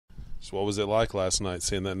So what was it like last night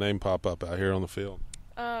seeing that name pop up out here on the field?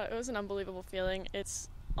 It was an unbelievable feeling.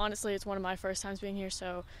 Honestly, it's one of my first times being here,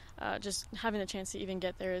 so just having the chance to even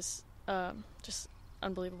get there is just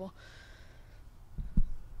unbelievable.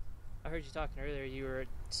 I heard you talking earlier. You were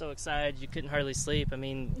so excited you couldn't hardly sleep. I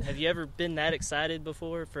mean, have you ever been that excited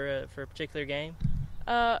before for a particular game?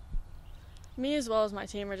 Me as well as my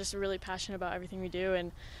team are just really passionate about everything we do,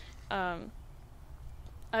 and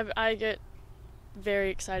I get very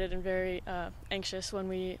excited and very anxious when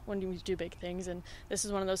we do big things, and this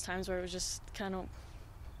is one of those times where it was just kind of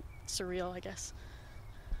surreal, I guess.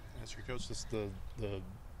 As your coach,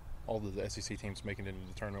 all the SEC teams making it into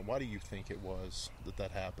the tournament, why do you think it was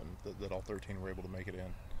that happened, that all 13 were able to make it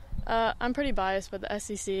in? I'm pretty biased, but the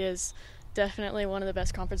SEC is definitely one of the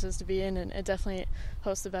best conferences to be in, and it definitely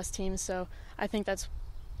hosts the best teams, so I think that's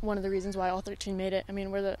one of the reasons why all 13 made it. I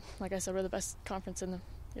mean, like I said, we're the best conference in the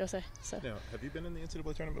USA. So. Now, have you been in the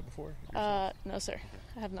NCAA tournament before? No, sir. Okay.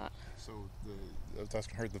 I have not. So I was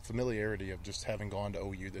heard the familiarity of just having gone to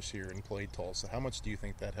OU this year and played Tulsa. How much do you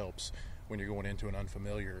think that helps when you're going into an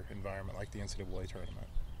unfamiliar environment like the NCAA tournament?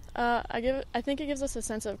 I think it gives us a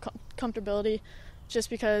sense of comfortability, just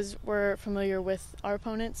because we're familiar with our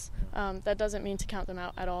opponents. That doesn't mean to count them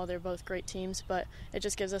out at all. They're both great teams, but it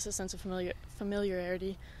just gives us a sense of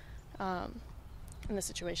familiarity in the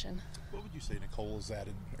situation. What would you say Nicole has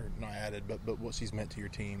added, or not added, but what she's meant to your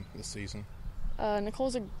team this season?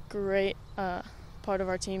 Nicole's a great part of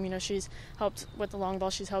our team. You know, she's helped with the long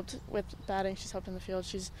ball, she's helped with batting, she's helped in the field.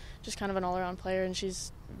 She's just kind of an all-around player, and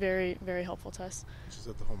she's very, very helpful to us. She's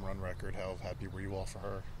at the home run record. How happy were you all for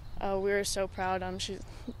her? We were so proud. She's,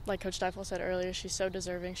 like Coach Deifel said earlier, she's so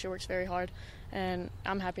deserving. She works very hard, and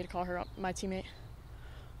I'm happy to call her my teammate.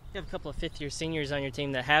 You have a couple of fifth-year seniors on your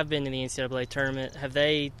team that have been in the NCAA tournament. Have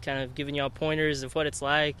they kind of given y'all pointers of what it's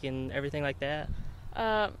like and everything like that?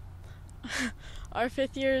 Our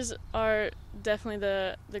fifth years are definitely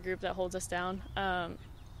the group that holds us down.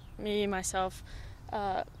 Me, myself,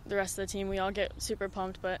 the rest of the team, we all get super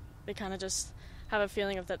pumped, but they kind of just have a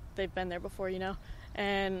feeling of that they've been there before, you know?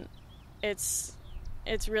 And it's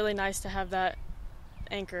really nice to have that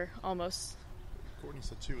anchor almost. Courtney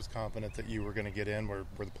said she was confident that you were going to get in. Were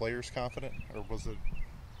the players confident, or was it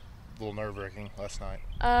a little nerve-wracking last night?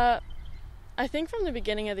 I think from the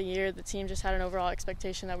beginning of the year, the team just had an overall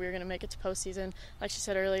expectation that we were going to make it to postseason. Like she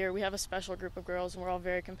said earlier, we have a special group of girls, and we're all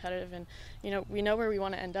very competitive. And, you know, we know where we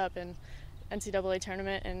want to end up in NCAA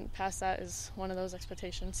tournament, and past that is one of those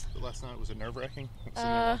expectations. But last night, was it nerve-wracking?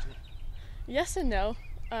 Yes and no.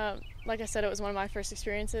 Like I said, it was one of my first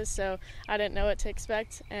experiences, so I didn't know what to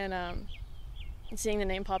expect. And seeing the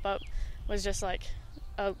name pop up was just like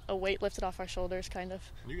a weight lifted off our shoulders, kind of.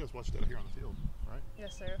 You guys watched that here on the field, right?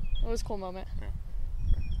 Yes, sir. It was a cool moment. Yeah.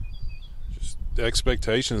 Just the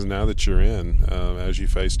expectations now that you're in as you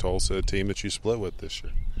face Tulsa, a team that you split with this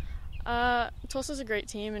year. Tulsa's a great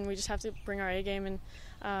team, and we just have to bring our A game.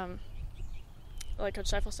 And like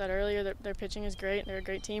Coach Deifel said earlier, their pitching is great. They're a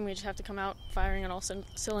great team. We just have to come out firing on all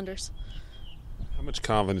cylinders. How much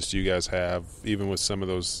confidence do you guys have, even with some of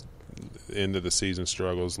those end of the season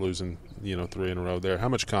struggles, losing 3 in a row there? How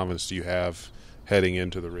much confidence do you have heading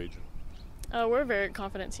into the region? We're a very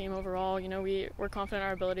confident team overall. You know, we're confident in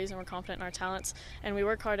our abilities and we're confident in our talents, and we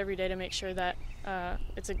work hard every day to make sure that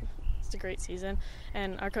it's a great season.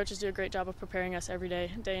 And our coaches do a great job of preparing us every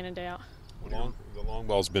day, day in and day out. The long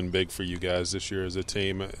ball's been big for you guys this year as a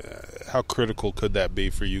team. How critical could that be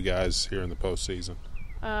for you guys here in the postseason?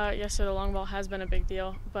 Yes, so the long ball has been a big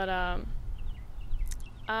deal, but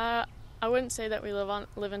I wouldn't say that we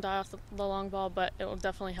live and die off the long ball, but it will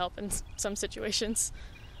definitely help in some situations.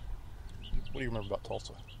 What do you remember about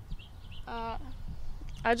Tulsa?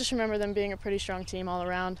 I just remember them being a pretty strong team all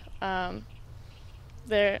around.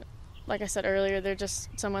 They're, like I said earlier, they're just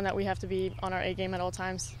someone that we have to be on our A game at all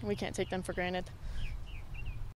times. We can't take them for granted.